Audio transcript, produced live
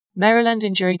Maryland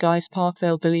Injury Guys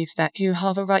Parkville believes that you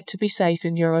have a right to be safe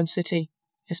in your own city,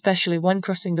 especially when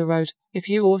crossing the road, if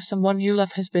you or someone you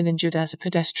love has been injured as a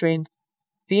pedestrian.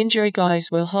 The Injury Guys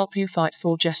will help you fight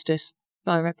for justice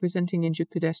by representing injured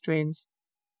pedestrians.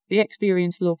 The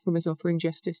experienced law firm is offering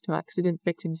justice to accident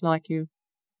victims like you,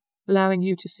 allowing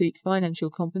you to seek financial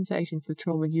compensation for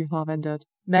trauma you have endured.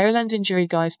 Maryland Injury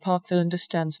Guys Parkville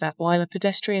understands that while a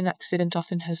pedestrian accident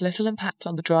often has little impact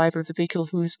on the driver of the vehicle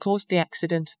who has caused the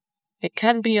accident, it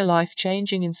can be a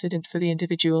life-changing incident for the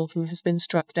individual who has been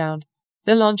struck down.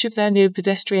 The launch of their new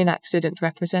pedestrian accident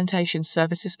representation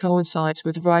services coincides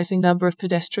with a rising number of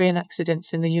pedestrian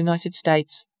accidents in the United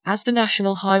States, as the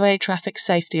National Highway Traffic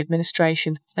Safety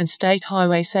Administration and state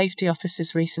highway safety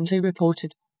officers recently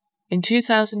reported. In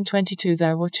 2022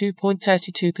 there were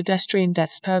 2.32 pedestrian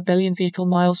deaths per billion vehicle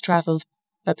miles traveled,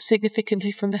 up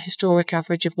significantly from the historic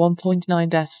average of 1.9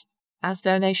 deaths, as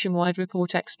their nationwide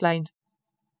report explained.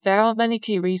 There are many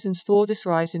key reasons for this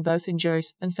rise in both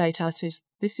injuries and fatalities.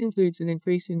 This includes an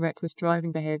increase in reckless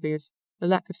driving behaviors, the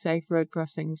lack of safe road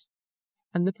crossings,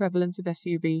 and the prevalence of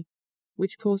SUV,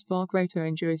 which cause far greater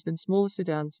injuries than smaller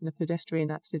sedans in a pedestrian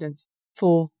accident.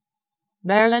 4.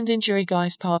 Maryland Injury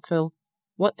Guys Parkville.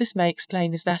 What this may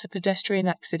explain is that a pedestrian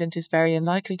accident is very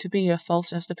unlikely to be your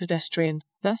fault as the pedestrian.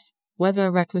 Thus, whether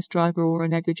a reckless driver or a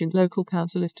negligent local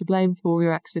council is to blame for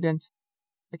your accident,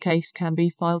 a case can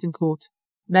be filed in court.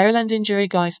 Maryland Injury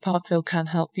Guys Parkville can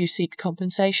help you seek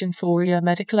compensation for your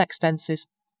medical expenses,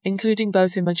 including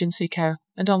both emergency care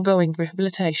and ongoing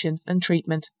rehabilitation and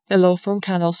treatment. The law firm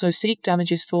can also seek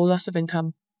damages for loss of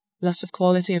income, loss of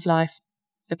quality of life,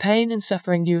 the pain and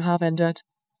suffering you have endured,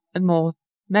 and more.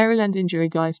 Maryland Injury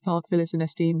Guys Parkville is an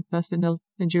esteemed personal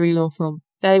injury law firm.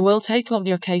 They will take on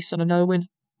your case on a no-win,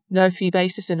 no-fee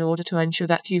basis in order to ensure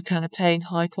that you can obtain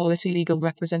high-quality legal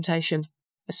representation.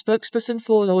 A spokesperson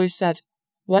for lawyers said,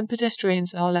 when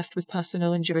pedestrians are left with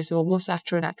personal injuries or worse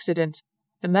after an accident,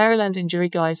 the Maryland Injury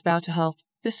Guys vow to help.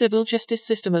 The civil justice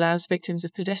system allows victims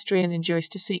of pedestrian injuries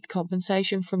to seek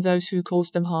compensation from those who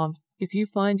caused them harm. If you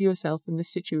find yourself in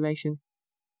this situation,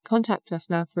 contact us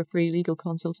now for a free legal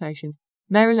consultation.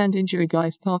 Maryland Injury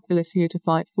Guys Parkville is here to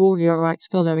fight for your rights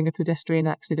following a pedestrian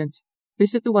accident.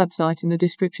 Visit the website in the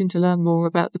description to learn more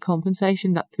about the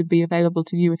compensation that could be available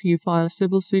to you if you file a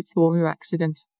civil suit for your accident.